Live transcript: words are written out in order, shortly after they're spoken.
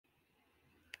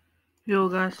Yo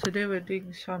guys, today we're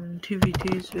doing some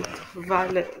TVTs with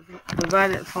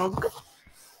Violet Fog.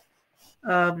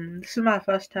 This is my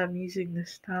first time using the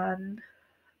stand.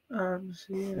 So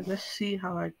yeah, let's see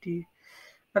how I do.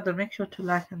 But make sure to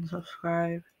like and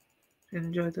subscribe.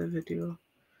 Enjoy the video.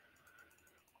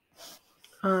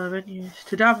 Anyways,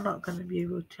 today I'm not gonna be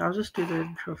able to. I'll just do the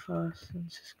intro first,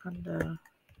 since it's kinda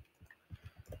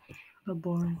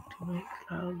boring to make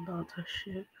loud other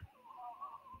shit.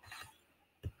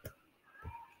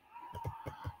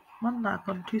 Man, like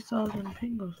on 2000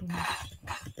 ping or something.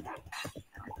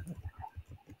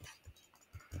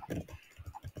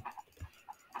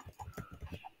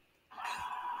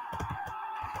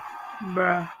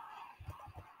 Bruh,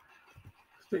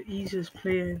 it's the easiest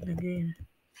player in the game.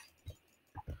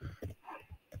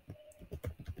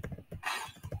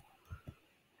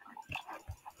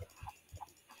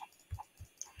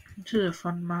 This is a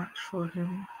fun match for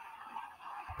him.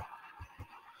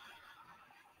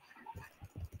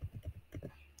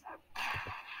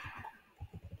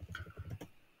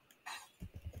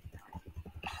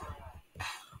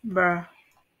 Bruh,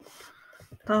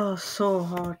 that was so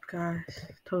hard, guys.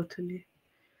 Totally.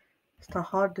 It's the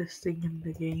hardest thing in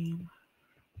the game.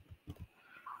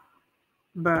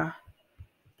 Bruh.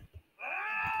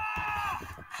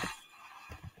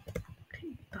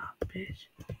 Take that, bitch.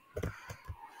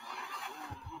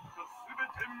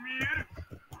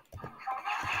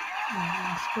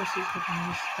 I suppose he's gonna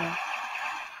miss that.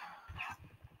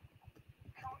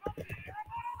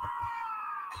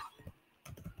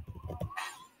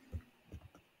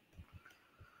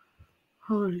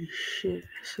 Holy shit,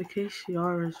 it's a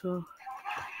KCR as well.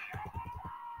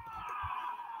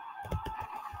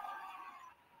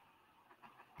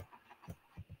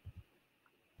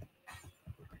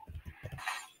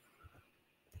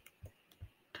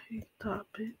 Take that,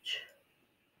 bitch.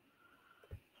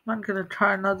 Man gonna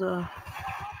try another.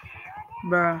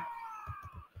 Bruh.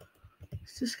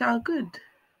 Is this guy good?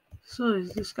 So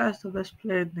is this guy's the best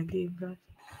player in the game, guys?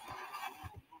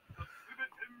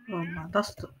 Oh man,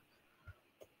 that's the.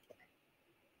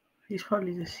 He's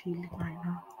probably just healing right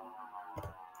now.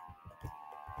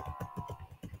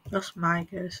 That's my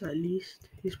guess, at least.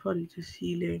 He's probably just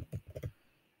healing.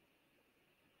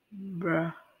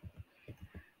 Bruh.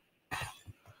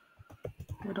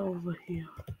 Get over here.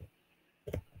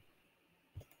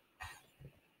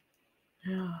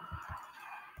 Yeah.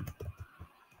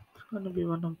 It's gonna be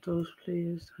one of those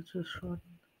players that just run.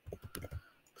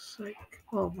 It's like,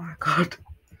 oh my god.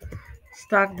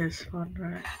 Stand is fun,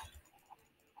 right?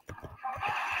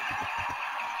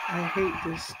 I hate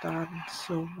this stand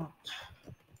so much.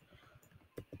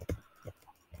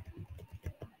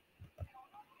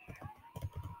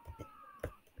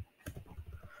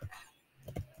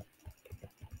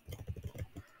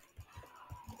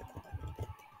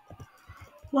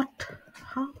 What?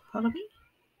 How? Follow me?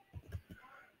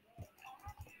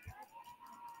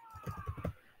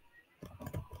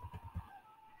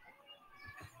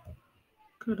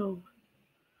 Good old.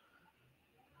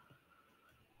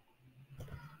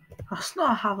 That's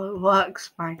not how it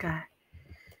works, my guy.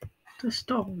 Just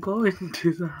don't go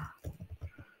into that.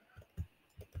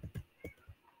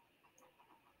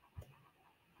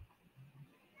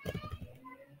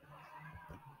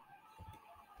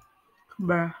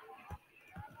 Bruh.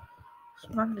 This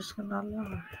man is gonna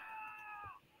lie.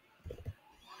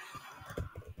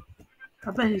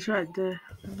 I bet he's right there.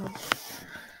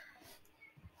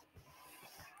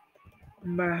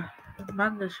 Bruh. The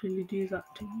man does really do that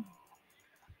to me.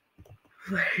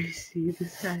 Where is he?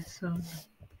 This guy's so nice.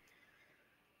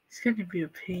 It's gonna be a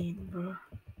pain, bro.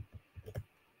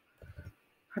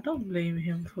 I don't blame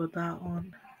him for that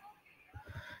one.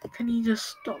 Can you just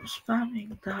stop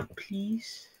spamming that,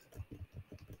 please?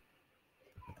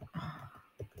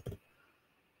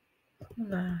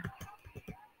 Nah.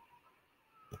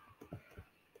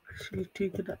 Actually too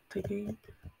good at the game.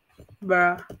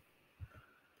 Bruh.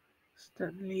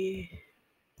 Stanley.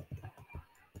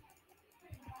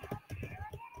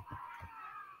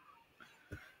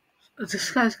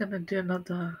 This guy's gonna do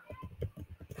another.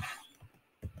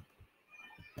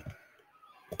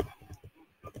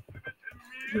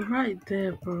 You're right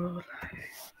there, bro. Like,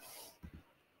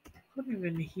 I can't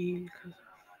even heal because of.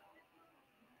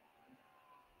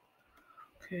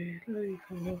 Okay, there you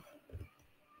go.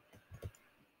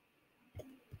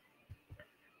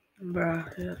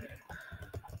 Bruh, yeah.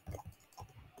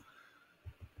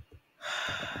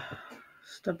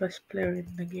 It's the best player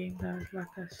in the game, guys,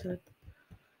 like I said.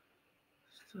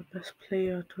 It's the best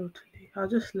player, totally. I'll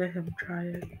just let him try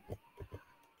it.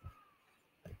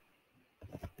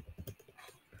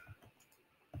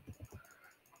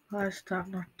 Why is that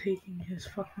not taking his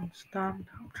fucking stand?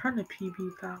 I'm trying to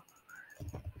PB that.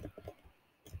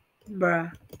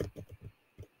 Bruh.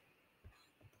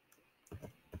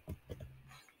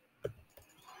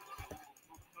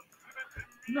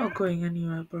 Not going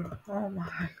anywhere, bro. Oh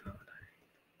my god.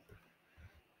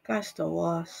 Guy's the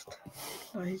worst.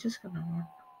 Oh, he's just gonna run.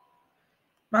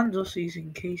 Man's also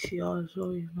using KCR as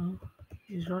well, you know.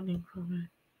 He's running from it.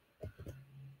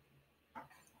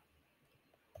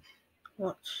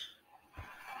 Watch.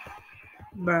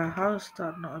 Bruh, how is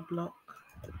that not a block?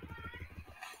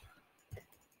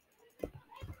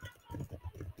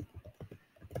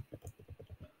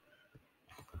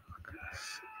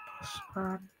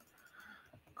 Man,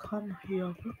 come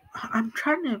here, bro. I'm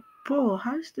trying to. Bro,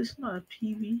 how is this not a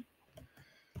PB?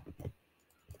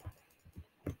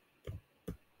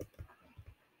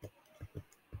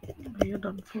 You're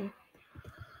done for.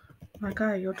 My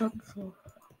guy, you're done for.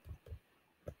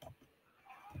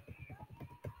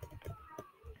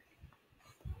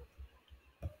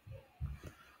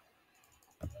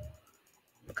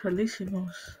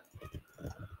 Calisimos.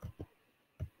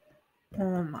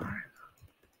 Oh my.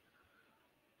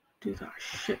 Do that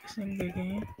shit thing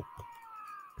again.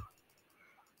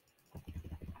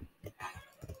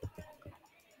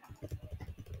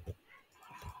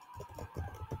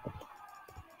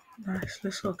 Nice,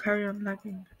 let's go. Carry on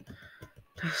lagging.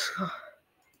 Let's go.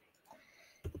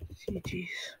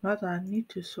 GG's. But I need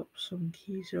to swap some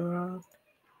keys around.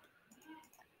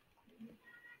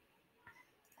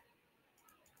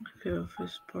 Okay,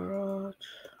 office barrage.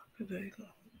 Okay, there you go.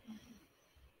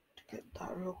 To get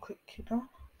that real quick, you know?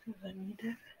 Because I need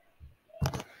it.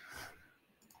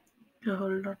 Okay,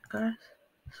 hold on, guys.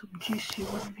 Some juicy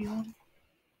 1v1.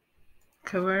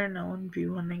 Okay, we're in a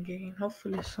 1v1 again.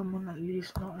 Hopefully, someone at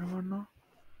least not a runner.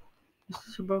 This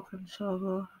is a broken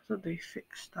server. So they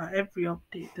fixed that. Every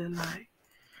update, they're like,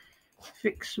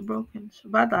 fix the broken server.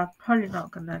 But I'm probably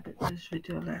not gonna edit this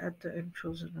video, like, add the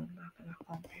intros and all that, because I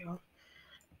can't be off.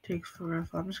 Takes forever.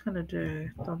 I'm just gonna do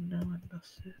a thumbnail and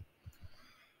that's it.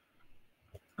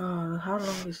 How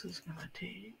long is this gonna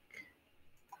take?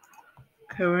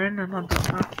 Okay, we're in another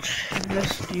match.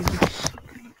 Let's do this. Okay,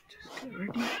 let me just get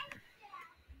ready.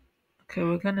 Okay,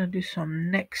 we're gonna do some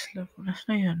next level. Let's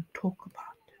not even talk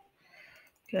about it.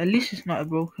 Okay, at least it's not a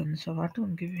broken, so I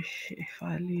don't give a shit if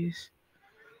I lose.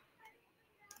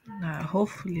 Nah,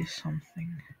 hopefully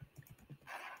something.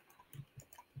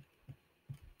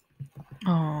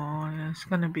 Oh, yeah, it's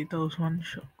gonna be those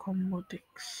one-shot combo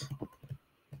dicks.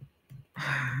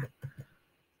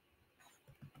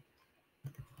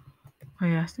 Oh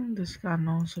yeah, I think this guy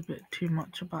knows a bit too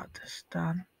much about this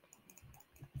stand.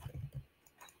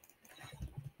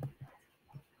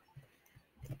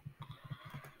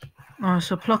 Oh,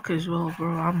 it's a pluck as well,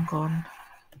 bro. I'm gone.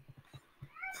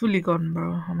 Fully gone,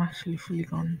 bro. I'm actually fully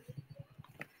gone.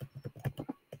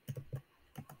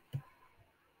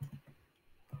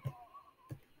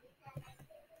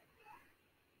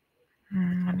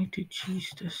 I need to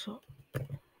cheese this up.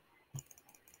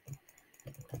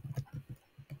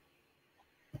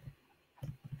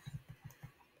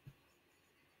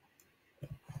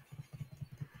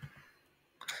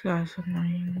 This guy's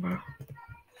annoying, bro.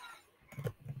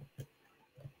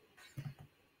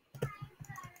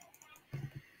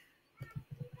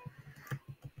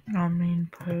 Our main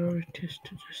priority is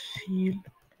to just seal,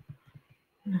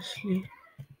 honestly.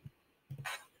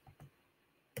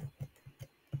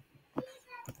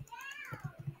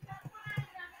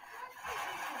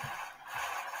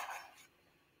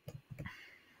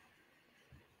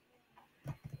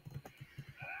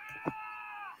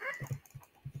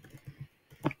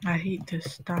 I hate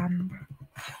this stand, bro.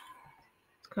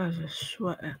 This guy's a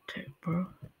sweat at it, bro.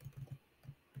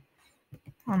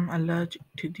 I'm allergic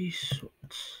to these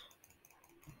sweats.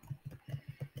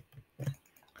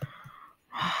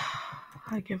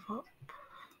 I give up.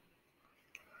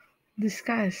 This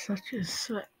guy is such a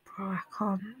sweat, bro. I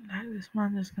can't. Like, this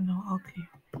man is gonna ugly.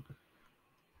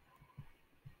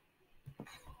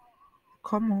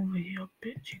 Come over here,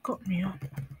 bitch. You got me up.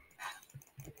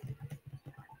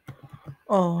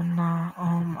 Oh, nah.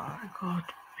 Oh my god,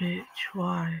 bitch.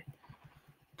 Why?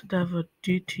 Did I ever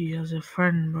do to you as a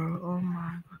friend, bro? Oh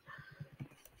my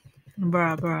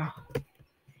god. Bruh.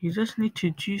 You just need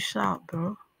to juice out,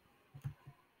 bro.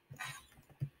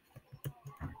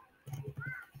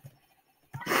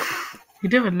 He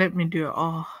didn't let me do it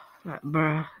all. Like,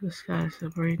 bruh, this guy's a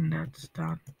brain that's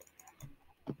done.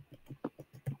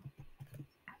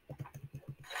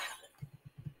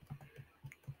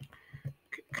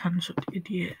 Cancelled,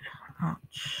 idiot.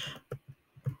 Ouch.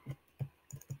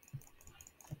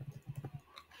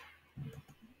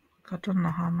 God don't know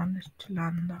how I managed to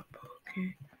land that, but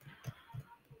okay.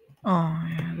 Oh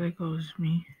yeah, there goes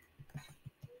me.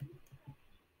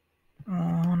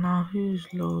 Oh, now who's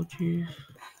low juice?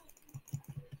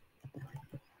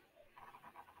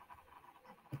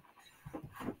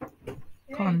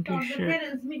 Can't do shit.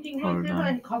 Hold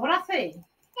on.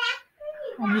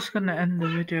 I'm just gonna end the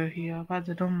video here, but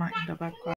I don't mind the background.